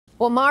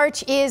Well,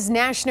 March is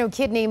National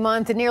Kidney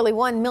Month, and nearly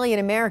 1 million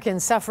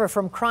Americans suffer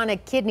from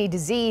chronic kidney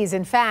disease.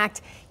 In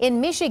fact, in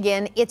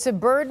Michigan, it's a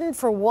burden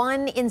for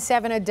 1 in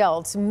 7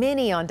 adults,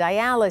 many on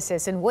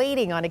dialysis and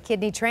waiting on a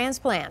kidney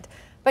transplant.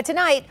 But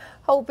tonight,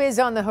 hope is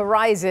on the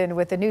horizon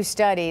with a new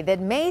study that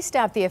may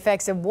stop the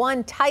effects of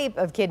one type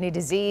of kidney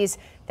disease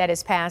that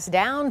is passed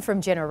down from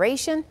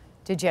generation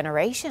to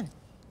generation.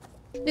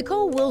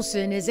 Nicole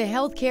Wilson is a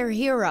healthcare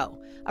hero,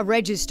 a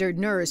registered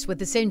nurse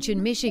with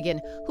Ascension,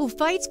 Michigan, who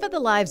fights for the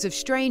lives of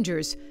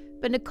strangers.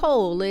 But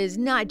Nicole is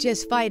not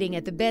just fighting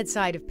at the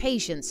bedside of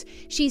patients.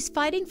 She's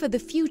fighting for the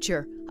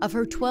future of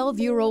her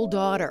 12-year-old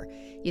daughter.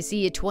 You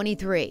see, at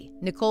 23,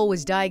 Nicole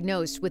was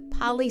diagnosed with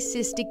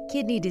polycystic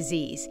kidney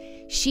disease.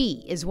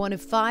 She is one of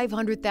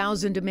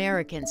 500,000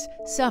 Americans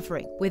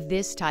suffering with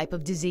this type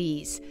of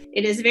disease.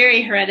 It is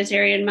very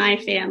hereditary in my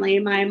family.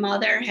 My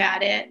mother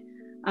had it.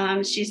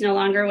 She's no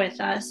longer with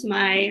us.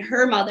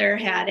 Her mother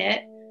had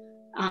it.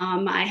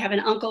 I have an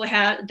uncle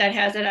that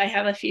has it. I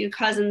have a few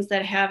cousins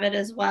that have it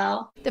as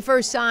well. The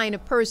first sign a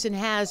person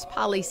has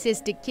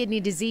polycystic kidney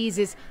disease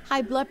is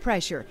high blood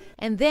pressure,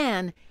 and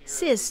then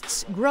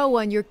cysts grow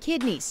on your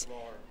kidneys.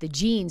 The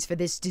genes for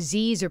this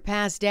disease are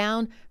passed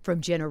down from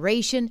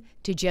generation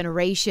to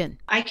generation.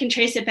 I can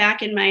trace it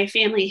back in my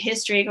family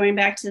history going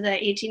back to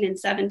the 18 and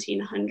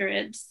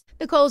 1700s.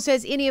 Nicole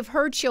says any of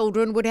her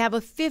children would have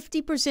a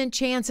 50%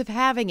 chance of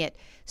having it.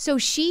 So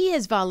she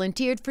has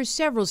volunteered for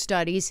several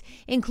studies,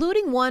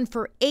 including one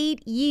for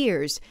 8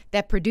 years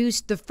that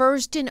produced the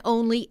first and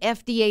only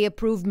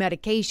FDA-approved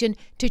medication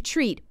to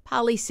treat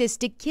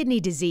polycystic kidney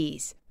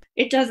disease.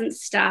 It doesn't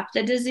stop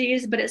the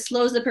disease, but it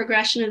slows the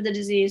progression of the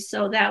disease,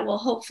 so that will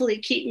hopefully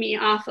keep me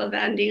off of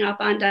ending up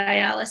on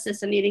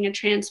dialysis and needing a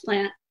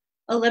transplant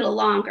a little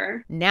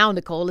longer. Now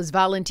Nicole has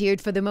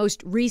volunteered for the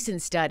most recent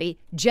study,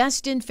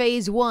 just in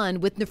phase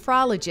 1, with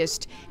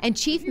nephrologist and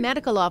chief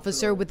medical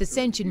officer with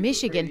Ascension,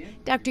 Michigan,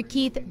 Dr.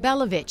 Keith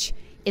Belovich.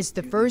 It's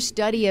the first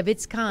study of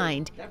its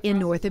kind in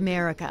North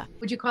America.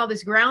 Would you call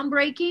this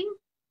groundbreaking?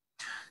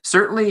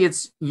 Certainly,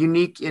 it's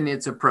unique in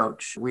its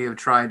approach. We have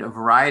tried a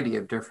variety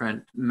of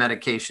different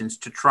medications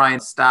to try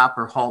and stop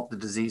or halt the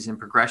disease in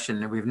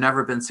progression, and we've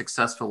never been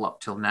successful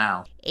up till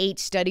now. 8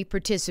 study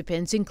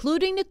participants,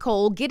 including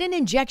Nicole, get an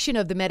injection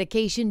of the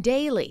medication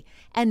daily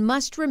and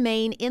must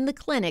remain in the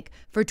clinic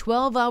for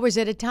 12 hours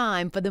at a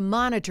time for the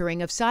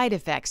monitoring of side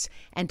effects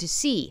and to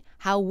see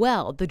how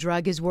well the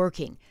drug is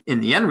working. In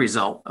the end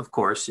result, of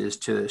course, is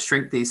to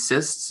shrink these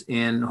cysts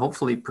and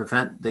hopefully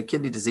prevent the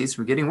kidney disease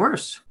from getting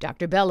worse.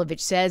 Dr. Belovich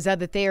says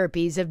other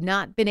therapies have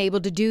not been able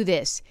to do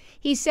this.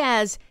 He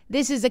says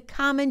this is a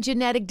common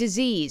genetic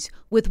disease,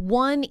 with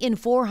 1 in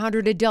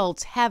 400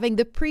 adults having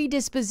the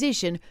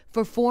predisposition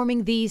for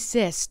forming these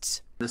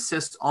cysts. The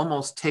cysts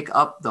almost take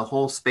up the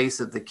whole space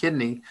of the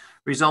kidney,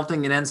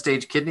 resulting in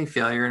end-stage kidney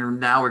failure and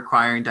now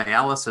requiring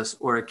dialysis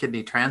or a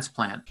kidney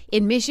transplant.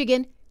 In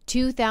Michigan,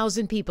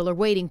 2,000 people are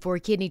waiting for a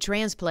kidney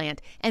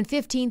transplant and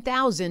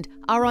 15,000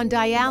 are on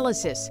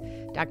dialysis.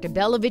 Dr.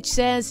 Belovich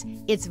says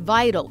it's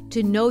vital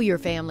to know your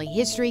family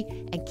history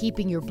and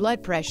keeping your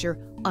blood pressure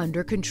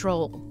under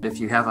control. If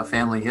you have a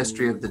family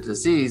history of the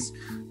disease,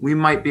 we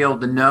might be able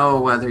to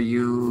know whether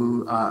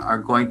you are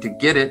going to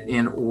get it,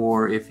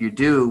 or if you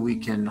do, we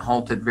can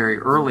halt it very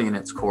early in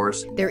its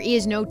course. There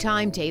is no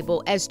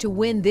timetable as to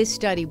when this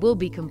study will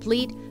be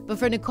complete, but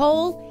for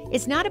Nicole,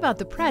 it's not about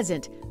the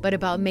present, but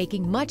about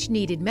making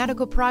much-needed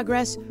medical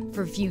progress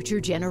for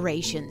future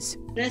generations.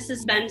 This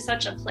has been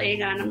such a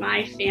plague on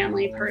my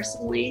family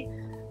personally.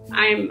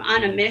 I'm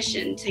on a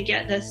mission to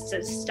get this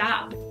to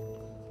stop.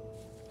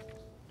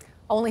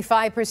 Only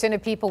 5%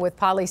 of people with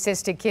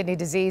polycystic kidney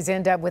disease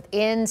end up with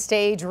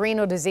end-stage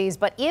renal disease.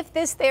 But if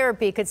this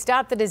therapy could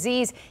stop the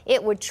disease,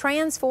 it would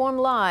transform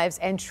lives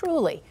and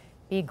truly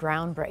be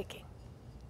groundbreaking.